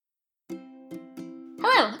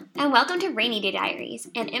and welcome to Rainy Day Diaries,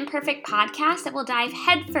 an imperfect podcast that will dive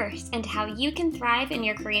headfirst into how you can thrive in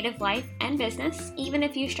your creative life and business, even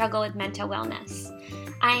if you struggle with mental wellness.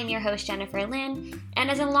 I am your host, Jennifer Lynn,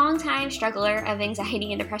 and as a longtime struggler of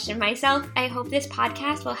anxiety and depression myself, I hope this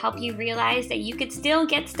podcast will help you realize that you could still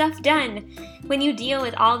get stuff done when you deal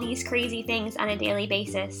with all these crazy things on a daily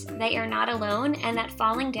basis, that you're not alone, and that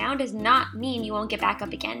falling down does not mean you won't get back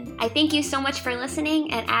up again. I thank you so much for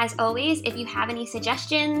listening, and as always, if you have any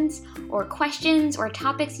suggestions or questions or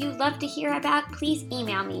topics you'd love to hear about, please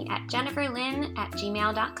email me at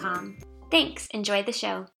jenniferlynn@gmail.com. Thanks. Enjoy the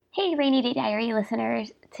show. Hey, Rainy Day Diary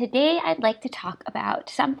listeners. Today I'd like to talk about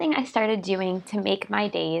something I started doing to make my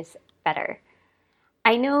days better.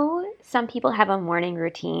 I know some people have a morning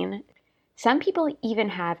routine. Some people even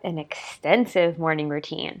have an extensive morning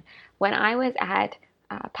routine. When I was at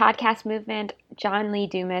Podcast Movement, John Lee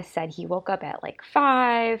Dumas said he woke up at like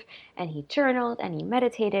 5 and he journaled and he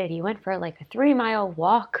meditated. He went for like a 3-mile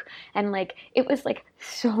walk and it was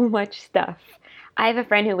so much stuff. I have a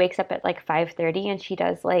friend who wakes up at 5:30 and she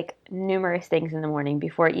does numerous things in the morning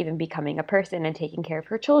before even becoming a person and taking care of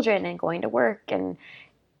her children and going to work, and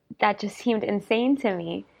that just seemed insane to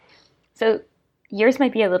me. So yours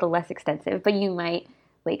might be a little less extensive, but you might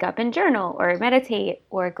wake up and journal or meditate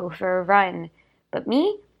or go for a run. But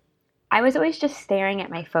me, I was always just staring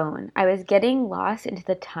at my phone. I was getting lost into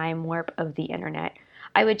the time warp of the internet.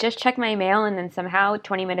 I would just check my mail and then somehow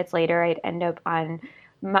 20 minutes later I'd end up on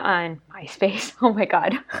MySpace, oh my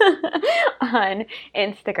god, on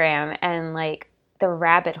Instagram and the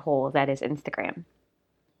rabbit hole that is Instagram.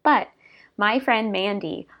 But my friend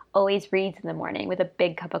Mandy always reads in the morning with a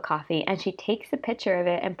big cup of coffee, and she takes a picture of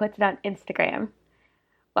it and puts it on Instagram.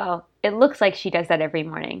 Well, it looks like she does that every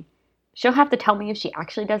morning. She'll have to tell me if she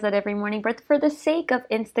actually does that every morning, but for the sake of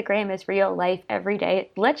Instagram is real life every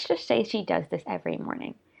day, let's just say she does this every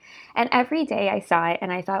morning. And every day I saw it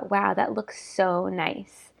and I thought, wow, that looks so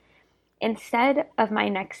nice. Instead of my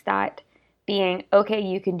next thought being, okay,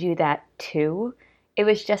 you can do that too, it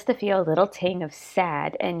was just to feel a little ting of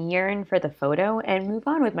sad and yearn for the photo and move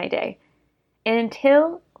on with my day.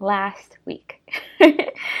 Until last week,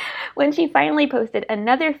 when she finally posted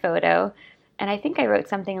another photo, and I think I wrote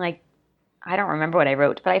something I don't remember what I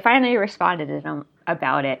wrote, but I finally responded to them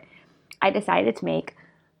about it. I decided to make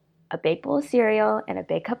a big bowl of cereal and a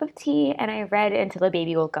big cup of tea, and I read until the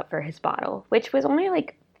baby woke up for his bottle, which was only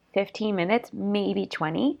 15 minutes, maybe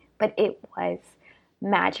 20, but it was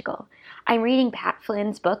magical. I'm reading Pat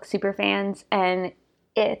Flynn's book, Superfans, and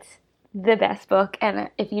it's the best book, and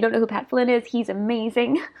if you don't know who Pat Flynn is, he's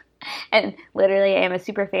amazing, and literally I am a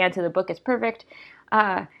super fan, so the book is perfect.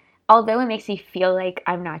 Although it makes me feel like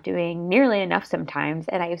I'm not doing nearly enough sometimes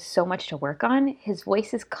and I have so much to work on, his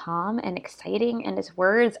voice is calm and exciting and his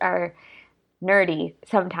words are nerdy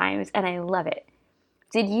sometimes, and I love it.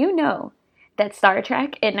 Did you know that Star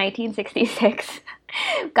Trek in 1966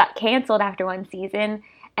 got canceled after one season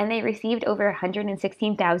and they received over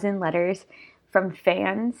 116,000 letters from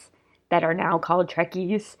fans that are now called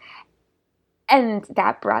Trekkies, and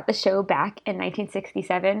that brought the show back in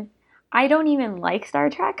 1967? I don't even like Star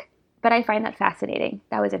Trek, but I find that fascinating.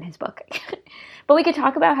 That was in his book. But we could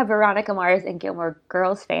talk about how Veronica Mars and Gilmore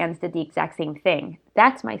Girls fans did the exact same thing.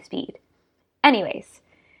 That's my speed. Anyways,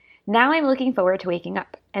 now I'm looking forward to waking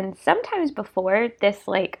up. And sometimes before this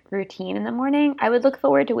routine in the morning, I would look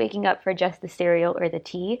forward to waking up for just the cereal or the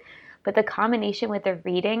tea. But the combination with the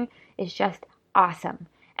reading is just awesome.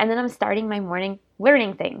 And then I'm starting my morning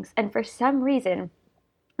learning things. And for some reason,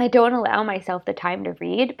 I don't allow myself the time to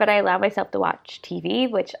read, but I allow myself to watch TV,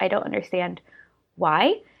 which I don't understand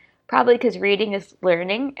why. Probably because reading is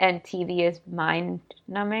learning and TV is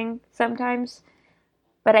mind-numbing sometimes.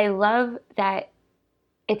 But I love that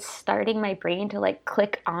it's starting my brain to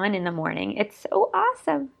click on in the morning. It's so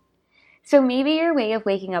awesome. So maybe your way of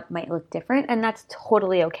waking up might look different, and that's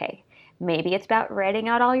totally okay. Maybe it's about writing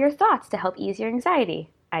out all your thoughts to help ease your anxiety.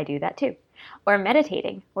 I do that too. Or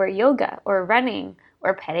meditating, or yoga, or running,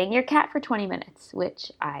 or petting your cat for 20 minutes,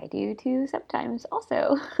 which I do too sometimes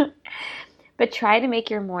also. But try to make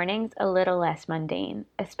your mornings a little less mundane,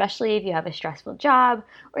 especially if you have a stressful job,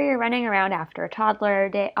 or you're running around after a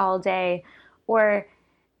toddler all day, or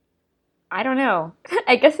I don't know.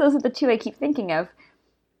 I guess those are the two I keep thinking of.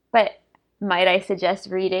 But might I suggest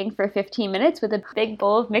reading for 15 minutes with a big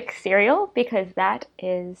bowl of mixed cereal? Because that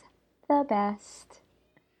is the best.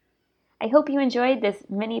 I hope you enjoyed this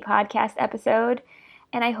mini podcast episode.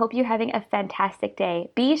 and I hope you're having a fantastic day.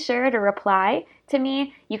 Be sure to reply to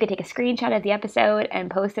me. You can take a screenshot of the episode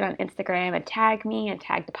and post it on Instagram and tag me and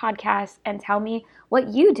tag the podcast and tell me what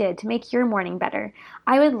you did to make your morning better.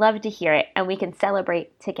 I would love to hear it, and we can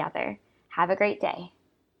celebrate together. Have a great day.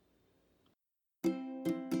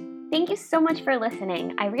 Thank you so much for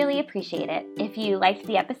listening. I really appreciate it. If you liked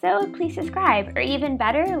the episode, please subscribe, or even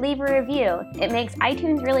better, leave a review. It makes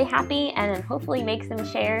iTunes really happy and hopefully makes them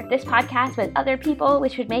share this podcast with other people,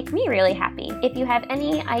 which would make me really happy. If you have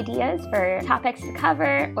any ideas for topics to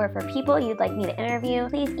cover or for people you'd like me to interview,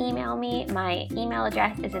 please email me. My email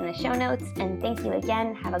address is in the show notes. And thank you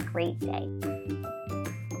again. Have a great day.